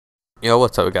Yo,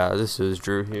 what's up, guys? This is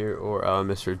Drew here, or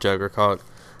MrJuggerCock.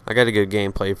 I got a good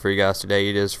gameplay for you guys today.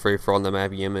 It is free for on the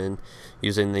map Yemen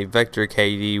using the Vector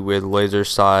KD with laser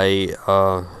sight,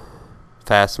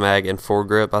 fast mag, and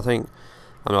foregrip. I think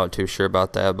I'm not too sure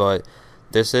about that, but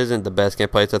this isn't the best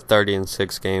gameplay. It's a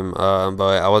 30-6 game,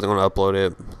 but I wasn't going to upload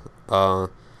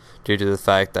it due to the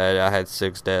fact that I had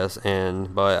 6 deaths,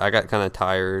 but I got kind of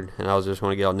tired, and I was just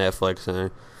going to get on Netflix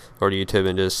or to YouTube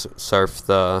and just surf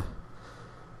the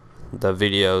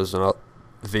videos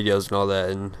and all that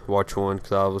and watch one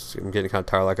because I'm getting kind of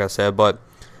tired, like I said. But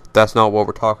that's not what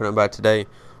we're talking about today.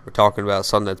 We're talking about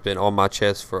something that's been on my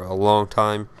chest for a long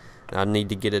time, and I need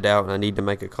to get it out, and I need to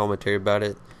make a commentary about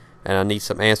it, and I need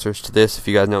some answers to this. If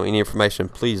you guys know any information,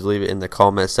 please leave it in the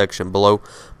comment section below.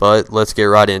 But let's get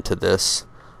right into this.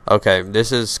 Okay,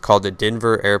 this is called the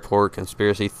Denver Airport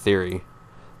Conspiracy Theory.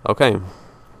 Okay,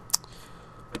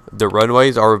 the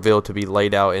runways are revealed to be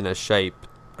laid out in a shape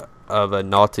of a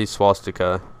Nazi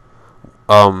swastika.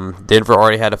 Denver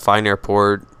already had a fine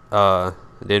airport,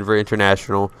 Denver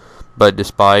International, but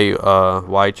despite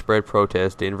widespread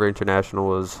protest, Denver International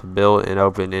was built and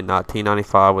opened in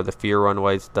 1995 with a few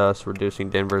runways, thus reducing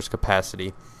Denver's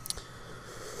capacity.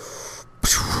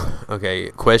 Okay,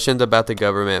 questions about the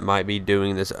government might be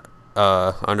doing this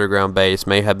underground base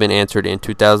may have been answered in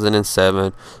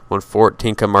 2007 when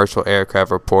 14 commercial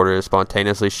aircraft reported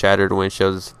spontaneously shattered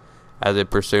windshields as a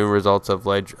presumed results of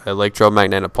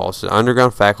electromagnetic pulses.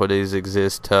 Underground faculties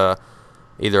exist to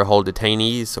either hold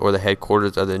detainees or the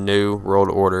headquarters of the New World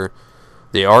Order.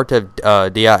 The art of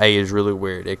DIA is really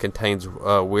weird. It contains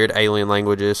weird alien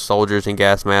languages, soldiers in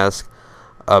gas masks,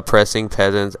 oppressing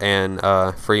peasants, and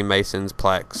Freemasons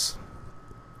plaques.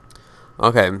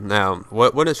 Okay, now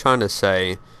what it's trying to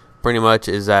say pretty much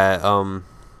is that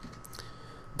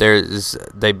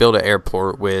they built an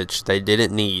airport which they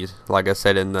didn't need. Like I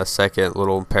said in the second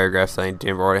little paragraph thing,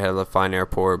 Denver already had a fine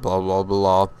airport, blah blah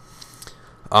blah.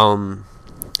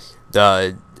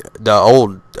 The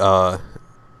old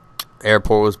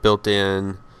airport was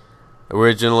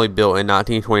originally built in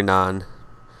 1929.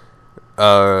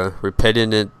 I'm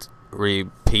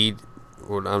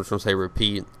just gonna say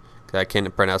repeat because I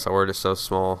can't pronounce the word. It's so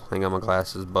small. I ain't got my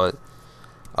glasses, but.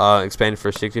 Expanded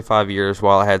for 65 years.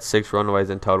 While it had 6 runways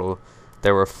in total,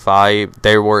 there were 5.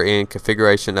 They were in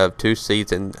configuration of 2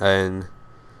 seats and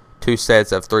 2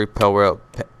 sets of 3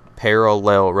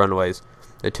 parallel runways.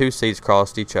 The 2 seats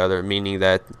crossed each other, meaning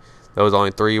that there was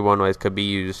only 3 runways could be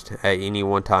used at any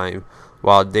one time.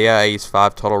 While DIA's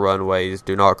 5 total runways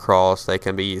do not cross, they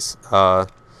can be used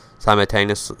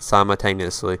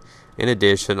simultaneously. In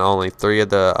addition, only 3 of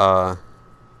the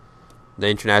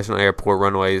international airport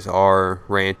runways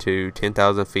ran to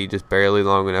 10,000 feet, just barely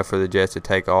long enough for the jets to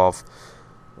take off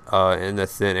in the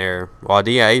thin air. While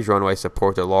DIA's runways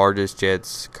support the largest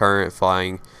jets current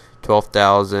flying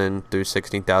 12,000 through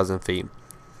 16,000 feet.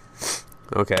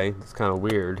 Okay, it's kind of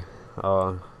weird.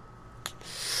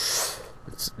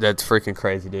 That's freaking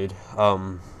crazy, dude.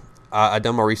 I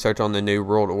done my research on the New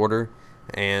World Order,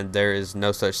 and there is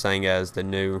no such thing as the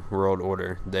New World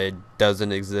Order. It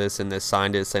doesn't exist, and the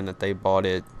scientists saying that they bought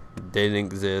it didn't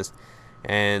exist,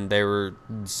 and they were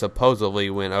supposedly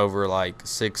went over like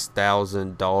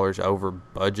 $6,000 over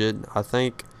budget, I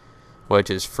think, which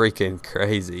is freaking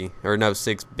crazy. Or no,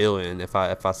 6 billion. If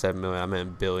I said million, I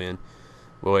meant billion,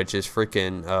 which is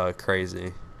freaking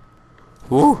crazy.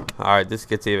 Whew. All right, this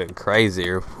gets even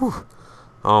crazier. Whew.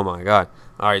 Oh my god.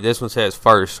 Alright, this one says,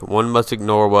 first, one must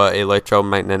ignore what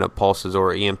electromagnetic pulses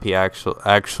or EMP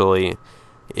actually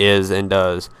is and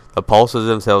does. The pulses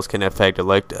themselves can affect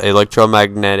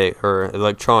electromagnetic or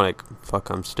electronic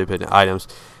items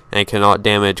and cannot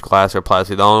damage glass or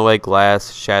plastic. The only way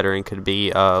glass shattering could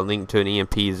be linked to an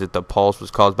EMP is if the pulse was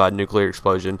caused by a nuclear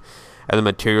explosion and the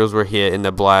materials were hit in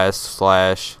the blast /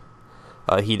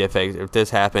 heat effect. If this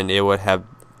happened, it would have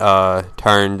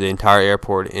turned the entire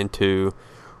airport into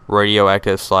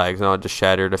radioactive slags, and it just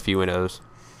shattered a few windows.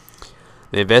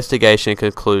 The investigation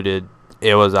concluded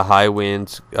it was a high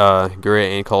winds,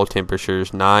 grit, and cold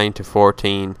temperatures. 9 to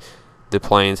 14, the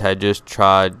planes had just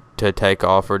tried to take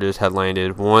off or just had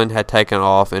landed. 1 had taken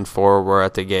off, and 4 were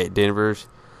at the gate. Denver's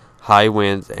high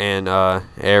winds and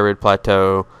arid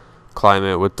plateau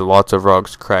climate with lots of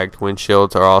rocks, cracked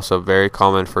windshields are also very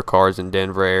common for cars in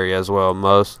Denver area as well.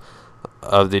 Most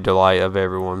of the delight of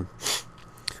everyone.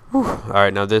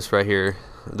 Alright, now this right here,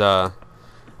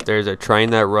 there's a train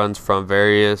that runs from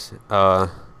various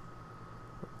cool,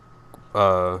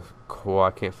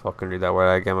 I can't fucking read that word.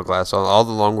 I got my glass on. All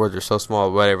the long words are so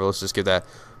small, whatever, let's just give that.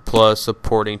 Plus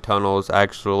supporting tunnels,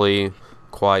 actually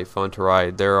quite fun to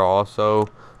ride. There are also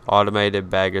automated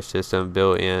baggage system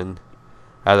built in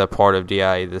as a part of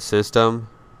DIA. The system,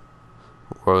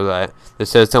 what was that? The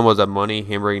system was a money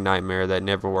hemorrhaging nightmare that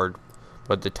never worked,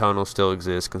 but the tunnel still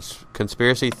exists.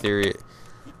 Conspiracy theory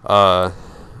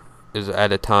is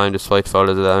at a time displayed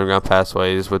photos of the underground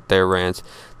pathways with their rants.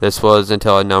 This was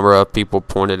until a number of people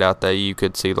pointed out that you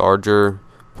could see larger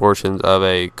portions of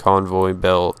a convoy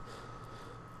belt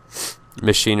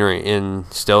machinery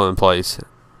still in place.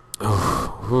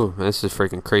 Ooh, this is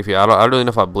freaking creepy. I don't really know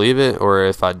if I believe it or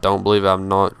if I don't believe it. I'm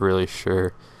not really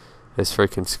sure. It's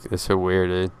so weird,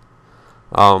 dude.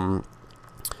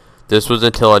 This was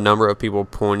until a number of people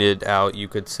pointed out you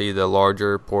could see the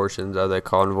larger portions of the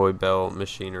convoy belt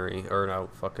machinery,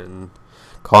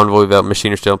 convoy belt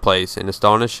machinery still in place. An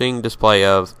astonishing display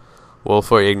of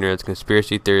willful ignorance.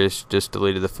 Conspiracy theorists just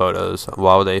deleted the photos.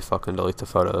 Why would they fucking delete the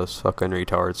photos? Fucking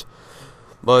retards.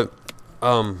 But,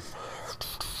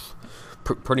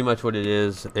 pretty much what it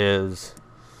is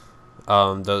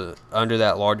under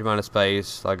that large amount of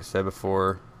space, like I said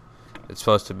before, it's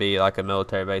supposed to be like a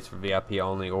military base for VIP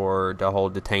only, or to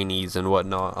hold detainees and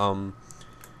whatnot.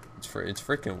 It's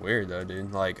freaking weird though,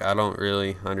 dude. Like, I don't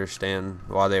really understand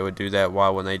why they would do that. Why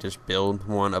wouldn't they just build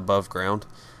one above ground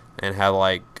and have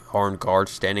like armed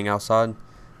guards standing outside?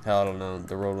 Hell, I don't know.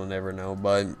 The world will never know.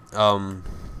 But that's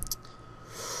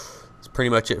pretty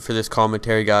much it for this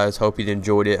commentary, guys. Hope you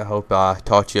enjoyed it. I hope I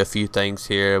taught you a few things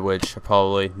here, which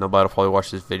nobody will probably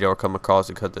watch this video or come across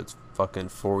it because it's fucking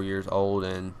 4 years old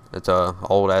and it's a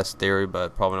old ass theory,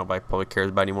 but nobody cares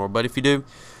about it anymore. But if you do,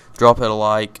 drop it a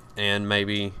like and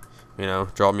maybe,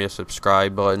 drop me a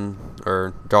subscribe button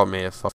or drop me a